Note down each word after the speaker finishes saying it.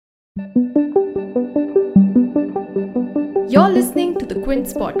You're listening to the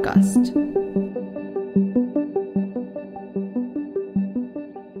Quint's podcast.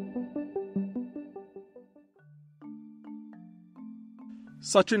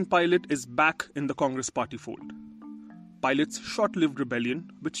 Sachin Pilot is back in the Congress party fold. Pilot's short-lived rebellion,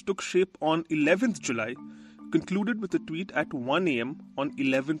 which took shape on 11th July, concluded with a tweet at 1 a.m. on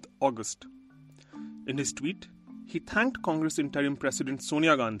 11th August. In his tweet, he thanked Congress interim President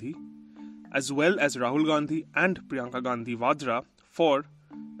Sonia Gandhi, as well as Rahul Gandhi and Priyanka Gandhi Vadra for,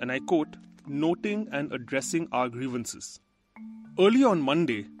 and I quote, noting and addressing our grievances. Early on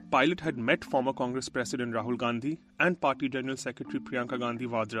Monday, Pilot had met former Congress President Rahul Gandhi and Party General Secretary Priyanka Gandhi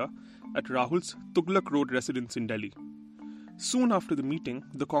Vadra at Rahul's Tughlak Road residence in Delhi. Soon after the meeting,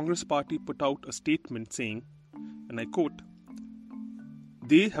 the Congress party put out a statement saying, and I quote,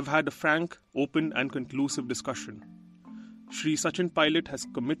 they have had a frank, open and conclusive discussion. Shri Sachin Pilot has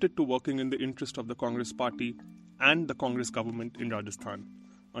committed to working in the interest of the Congress party and the Congress government in Rajasthan,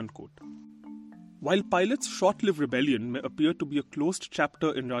 unquote. While Pilot's short-lived rebellion may appear to be a closed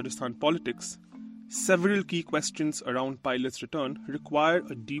chapter in Rajasthan politics, several key questions around Pilot's return require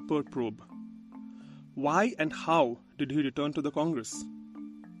a deeper probe. Why and how did he return to the Congress?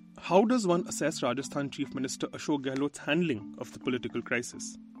 How does one assess Rajasthan Chief Minister Ashok Gehlot's handling of the political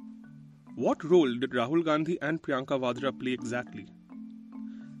crisis? What role did Rahul Gandhi and Priyanka Vadra play exactly?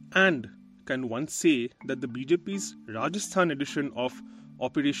 And can one say that the BJP's Rajasthan edition of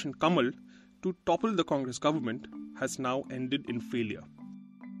Operation Kamal to topple the Congress government has now ended in failure?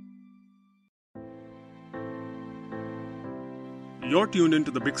 You're tuned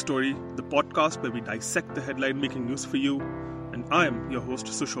into The Big Story, the podcast where we dissect the headline-making news for you, and I am your host,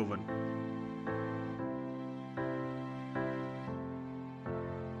 Sushovan.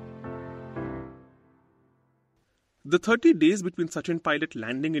 The 30 days between Sachin Pilot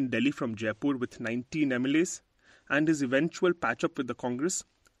landing in Delhi from Jaipur with 19 MLAs and his eventual patch-up with the Congress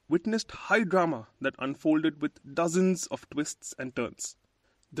witnessed high drama that unfolded with dozens of twists and turns.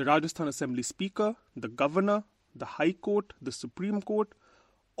 The Rajasthan Assembly Speaker, the Governor, the High Court, the Supreme Court,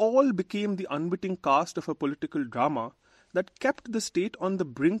 all became the unwitting cast of a political drama that kept the state on the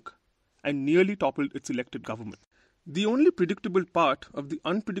brink and nearly toppled its elected government. The only predictable part of the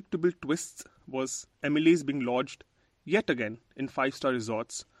unpredictable twists was MLAs being lodged yet again in five-star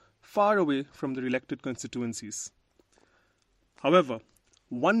resorts far away from their elected constituencies. However,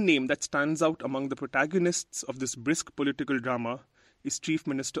 one name that stands out among the protagonists of this brisk political drama is Chief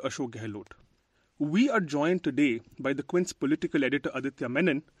Minister Ashok Gehlot. We are joined today by the Quint's political editor Aditya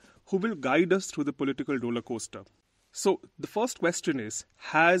Menon, who will guide us through the political rollercoaster. So, the first question is,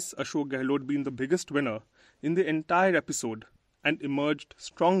 has Ashok Gehlot been the biggest winner in the entire episode and emerged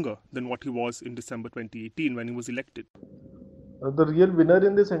stronger than what he was in December 2018 when he was elected? The real winner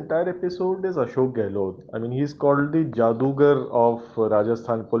in this entire episode is Ashok Gehlot. I mean, he's called the Jadugar of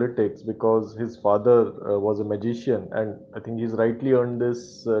Rajasthan politics because his father was a magician, and I think he's rightly earned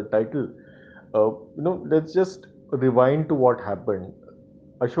this title. Let's just rewind to what happened.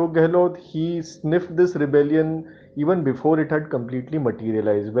 Ashok Gehlot, he sniffed this rebellion even before it had completely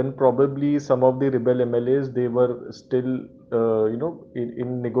materialized, when probably some of the rebel MLAs, they were still,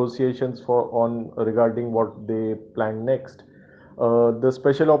 in negotiations regarding what they planned next. The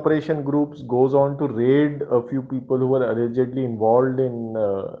special operation groups goes on to raid a few people who were allegedly involved in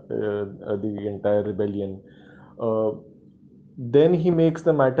the entire rebellion. Then he makes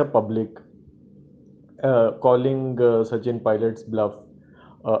the matter public, calling Sachin Pilot's bluff.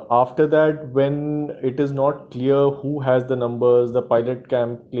 After that, when it is not clear who has the numbers, the Pilot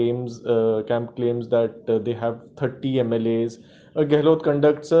camp claims that they have 30 MLAs. Gehlot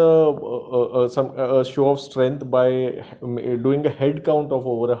conducts a show of strength by doing a head count of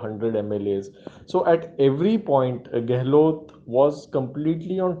over 100 MLAs. So at every point, Gehlot was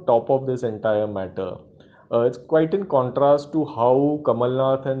completely on top of this entire matter. It's quite in contrast to how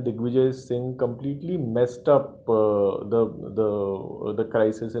Kamalnath and Digvijay Singh completely messed up the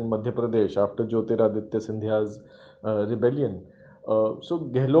crisis in Madhya Pradesh after Jyotiraditya Scindia's rebellion. So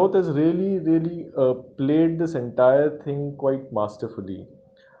Gehlot has really played this entire thing quite masterfully.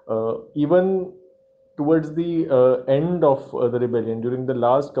 Even towards the end of the rebellion, during the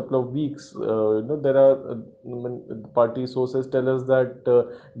last couple of weeks, there are party sources tell us that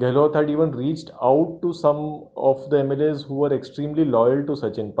Gehlot had even reached out to some of the MLAs who were extremely loyal to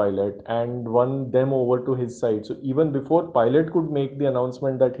Sachin Pilot and won them over to his side. So even before Pilot could make the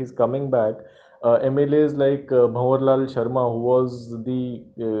announcement that he's coming back, MLAs like Bhawarlal Sharma, who was the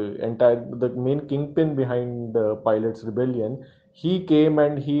main kingpin behind Pilot's rebellion, he came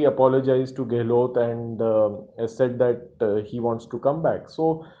and he apologized to Gehlot and said that he wants to come back.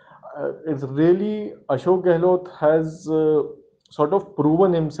 So It's really Ashok Gehlot has sort of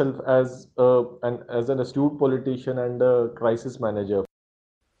proven himself as an astute politician and a crisis manager.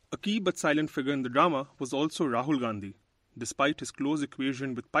 A key but silent figure in the drama was also Rahul Gandhi. Despite his close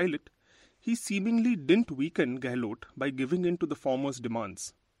equation with Pilot, he seemingly didn't weaken Gehlot by giving in to the former's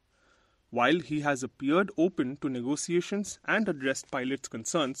demands. While he has appeared open to negotiations and addressed Pilot's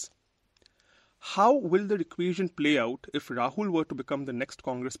concerns, how will the equation play out if Rahul were to become the next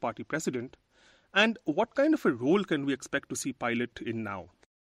Congress party president? And what kind of a role can we expect to see Pilot in now?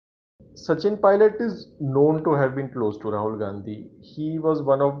 Sachin Pilot is known to have been close to Rahul Gandhi. He was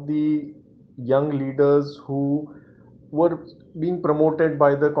one of the young leaders who were being promoted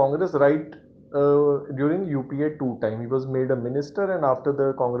by the Congress right during UPA 2 time. He was made a minister, and after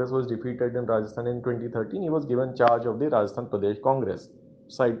the Congress was defeated in Rajasthan in 2013, he was given charge of the Rajasthan Pradesh Congress.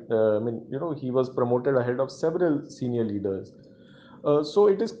 He was promoted ahead of several senior leaders. So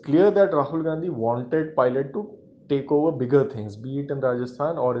it is clear that Rahul Gandhi wanted Pilot to take over bigger things, be it in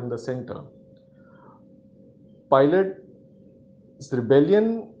Rajasthan or in the center. Pilot's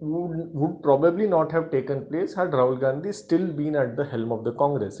rebellion would probably not have taken place had Rahul Gandhi still been at the helm of the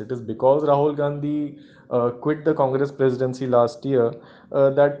Congress. It is because Rahul Gandhi quit the Congress presidency last year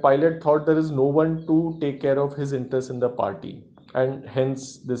that Pilot thought there is no one to take care of his interests in the party, and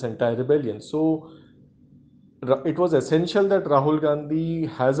hence this entire rebellion. So it was essential that Rahul Gandhi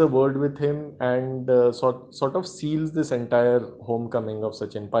has a word with him and sort of seals this entire homecoming of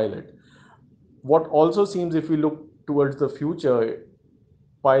Sachin Pilot. What also seems, if we look towards the future,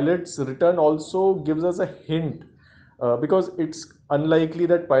 Pilot's return also gives us a hint because it's unlikely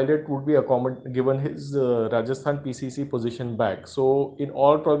that Pilot would be given his Rajasthan PCC position back. So, in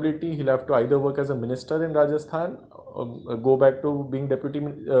all probability, he'll have to either work as a minister in Rajasthan, go back to being deputy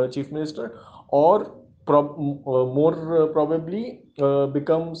chief minister, or more probably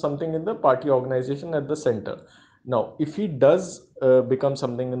become something in the party organization at the center. Now, if he does become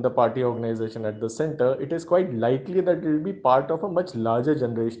something in the party organization at the center, it is quite likely that it will be part of a much larger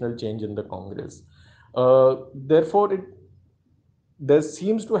generational change in the Congress. Therefore, there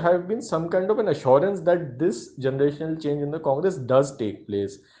seems to have been some kind of an assurance that this generational change in the Congress does take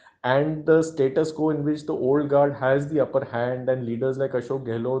place. And the status quo in which the old guard has the upper hand and leaders like Ashok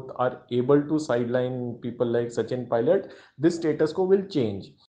Gehlot are able to sideline people like Sachin Pilot, this status quo will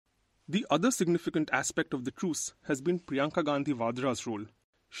change. The other significant aspect of the truce has been Priyanka Gandhi Vadra's role.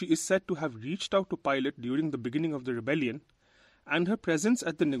 She is said to have reached out to Pilot during the beginning of the rebellion, and her presence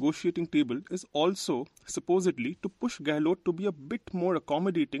at the negotiating table is also supposedly to push Gehlot to be a bit more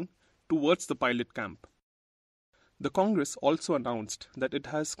accommodating towards the Pilot camp. The Congress also announced that it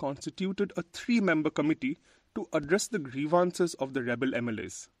has constituted a 3-member committee to address the grievances of the rebel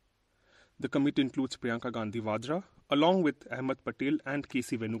MLAs. The committee includes Priyanka Gandhi Vadra, along with Ahmed Patel and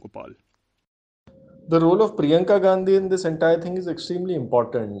KC Venugopal. The role of Priyanka Gandhi in this entire thing is extremely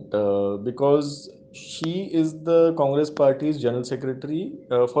important because she is the Congress Party's General Secretary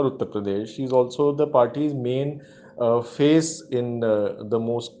for Uttar Pradesh. She is also the party's main face in the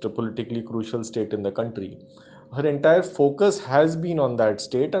most politically crucial state in the country. Her entire focus has been on that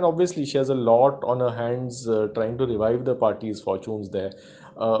state, and obviously, she has a lot on her hands trying to revive the party's fortunes there.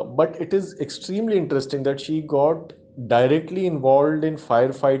 But it is extremely interesting that she got directly involved in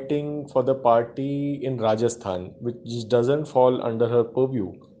firefighting for the party in Rajasthan, which doesn't fall under her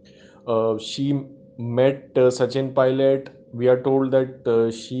purview. She met Sachin Pilot. We are told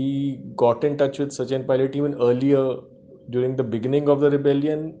that she got in touch with Sachin Pilot even earlier during the beginning of the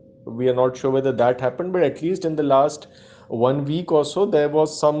rebellion. We are not sure whether that happened, but at least in the last 1 week or so, there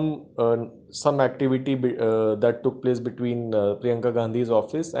was some activity that took place between Priyanka Gandhi's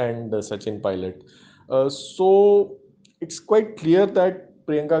office and Sachin Pilot. So it's quite clear that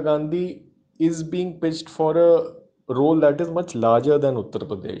Priyanka Gandhi is being pitched for a role that is much larger than Uttar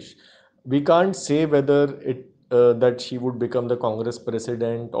Pradesh. We can't say whether that she would become the Congress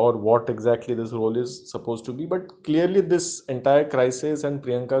president or what exactly this role is supposed to be, but clearly this entire crisis and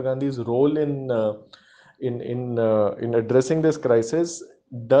Priyanka Gandhi's role in addressing this crisis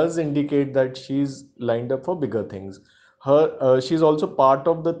does indicate that she's lined up for bigger things. She's also part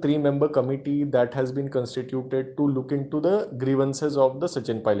of the 3-member committee that has been constituted to look into the grievances of the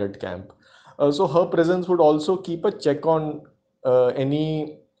Sachin Pilot camp. So her presence would also keep a check on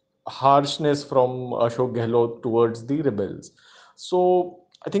any harshness from Ashok Gehlot towards the rebels. So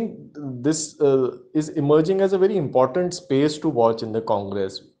I think this is emerging as a very important space to watch in the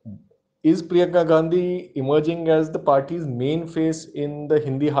Congress. Is Priyanka Gandhi emerging as the party's main face in the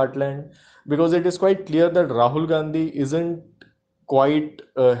Hindi heartland? Because it is quite clear that Rahul Gandhi isn't quite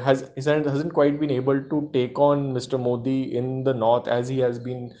hasn't quite been able to take on Mr. Modi in the north as he has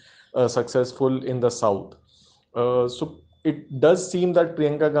been successful in the south. So it does seem that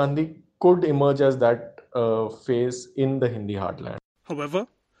Priyanka Gandhi could emerge as that face in the Hindi heartland. However,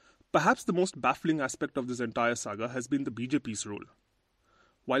 perhaps the most baffling aspect of this entire saga has been the BJP's role.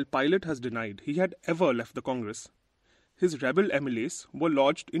 While Pilot has denied he had ever left the Congress, his rebel MLAs were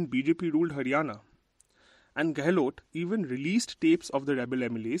lodged in BJP-ruled Haryana. And Gehlot even released tapes of the rebel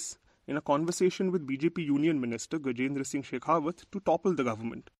MLAs in a conversation with BJP Union Minister Gajendra Singh Shekhawat to topple the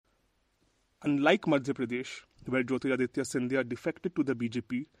government. Unlike Madhya Pradesh, where Jyotiraditya Scindia defected to the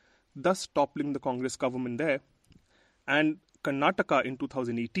BJP, thus toppling the Congress government there, and Karnataka in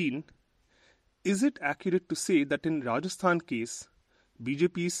 2018, is it accurate to say that in Rajasthan case,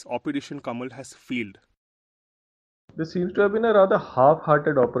 BJP's Operation Kamal has failed? This seems to have been a rather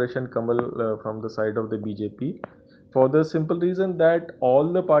half-hearted Operation Kamal from the side of the BJP, for the simple reason that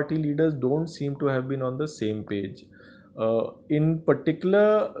all the party leaders don't seem to have been on the same page. In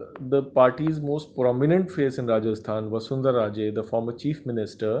particular, the party's most prominent face in Rajasthan, Vasundhara Raje, the former chief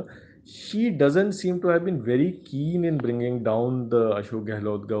minister, she doesn't seem to have been very keen in bringing down the Ashok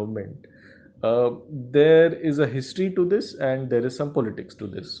Gehlot government. There is a history to this and there is some politics to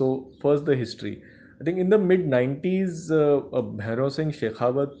this. So, first, the history. I think in the mid 90s, Bhairav Singh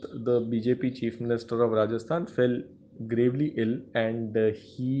Shekhawat, the BJP chief minister of Rajasthan, fell gravely ill and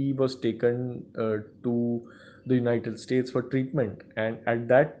he was taken to the United States for treatment. And at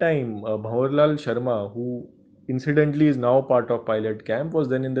that time, Bhawarlal Sharma, who incidentally is now part of Pilot camp, was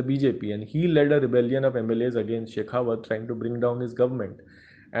then in the BJP and he led a rebellion of MLAs against Shekhawat trying to bring down his government.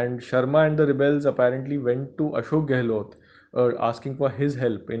 And Sharma and the rebels apparently went to Ashok Gehlot asking for his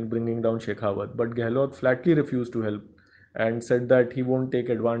help in bringing down Shekhawat. But Gehlot flatly refused to help and said that he won't take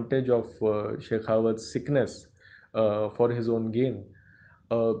advantage of Shekhawat's sickness for his own gain.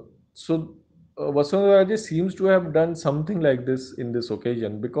 So Vasundhara Raje seems to have done something like this in this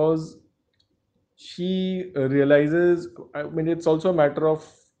occasion because she realizes, I mean, it's also a matter of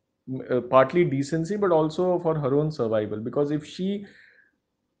partly decency, but also for her own survival. Because if she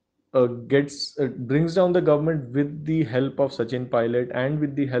brings down the government with the help of Sachin Pilot and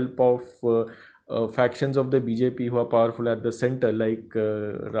with the help of factions of the BJP who are powerful at the center, like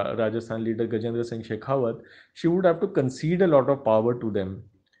Rajasthan leader Gajendra Singh Shekhawat, she would have to concede a lot of power to them.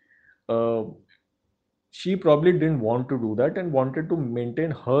 Uh, she probably didn't want to do that and wanted to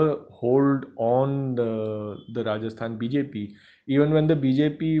maintain her hold on the Rajasthan BJP. Even when the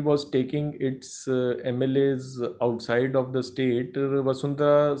BJP was taking its MLAs outside of the state,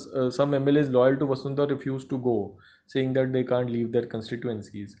 some MLAs loyal to Vasundhara refused to go, saying that they can't leave their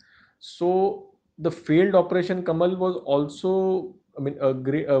constituencies. So the failed Operation Kamal was also, I mean, a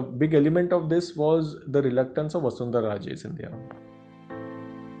big element of this was the reluctance of Vasundhara Raje India.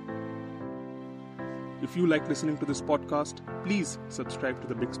 If you like listening to this podcast, please subscribe to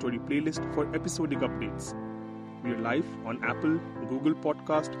the Big Story playlist for episodic updates. We are live on Apple, Google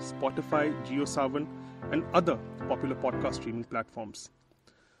Podcast, Spotify, JioSaavn, and other popular podcast streaming platforms.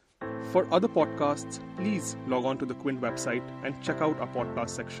 For other podcasts, please log on to the Quint website and check out our podcast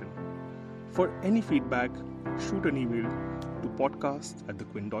section. For any feedback, shoot an email to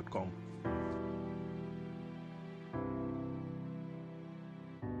podcast@thequint.com.